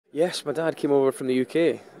Yes, my dad came over from the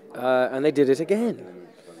UK, and they did it again.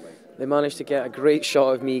 They managed to get a great shot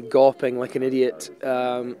of me gawping like an idiot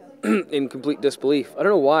in complete disbelief. I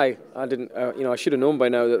don't know why. I didn't. I should have known by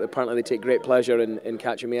now that apparently they take great pleasure in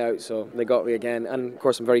catching me out. So they got me again, and of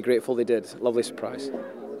course I'm very grateful they did. Lovely surprise.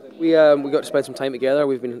 We got to spend some time together.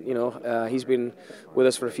 We've been, he's been with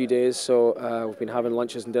us for a few days, so we've been having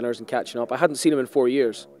lunches and dinners and catching up. I hadn't seen him in 4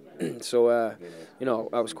 years, so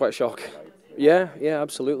I was quite shocked. Yeah,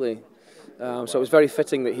 absolutely. So it was very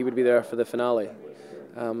fitting that he would be there for the finale.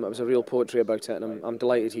 It was a real poetry about it, and I'm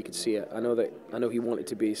delighted he could see it. I know he wanted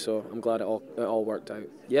to be, so I'm glad it all worked out.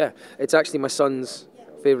 Yeah, it's actually my son's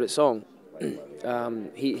favourite song.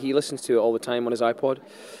 He listens to it all the time on his iPod,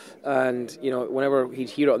 and whenever he'd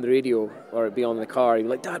hear it on the radio or it'd be on in the car, he'd be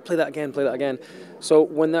like, "Dad, play that again, play that again." So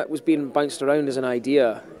when that was being bounced around as an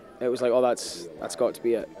idea, it was like, "Oh, that's got to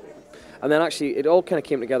be it." And then actually, it all kind of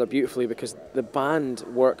came together beautifully because the band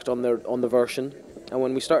worked on the version, and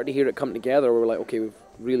when we started to hear it come together, we were like, "Okay, we've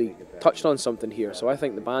really touched on something here." So I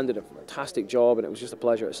think the band did a fantastic job, and it was just a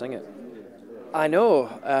pleasure to sing it. I know,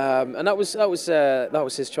 and that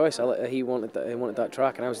was his choice. He wanted that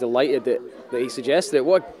track, and I was delighted that he suggested it.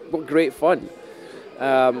 What great fun!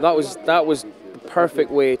 That was the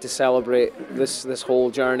perfect way to celebrate this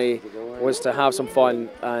whole journey, was to have some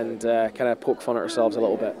fun and kind of poke fun at ourselves a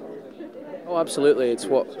little bit. Oh, absolutely! It's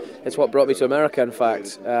what brought me to America, in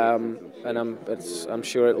fact, and I'm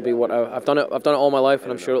sure it'll be what I've done it. I've done it all my life,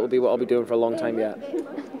 and I'm sure it'll be what I'll be doing for a long time yet.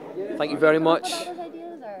 Thank you very much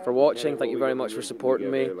for watching. Thank you very much for supporting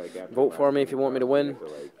me. Vote for me if you want me to win,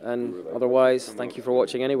 and otherwise, thank you for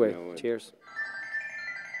watching anyway. Cheers.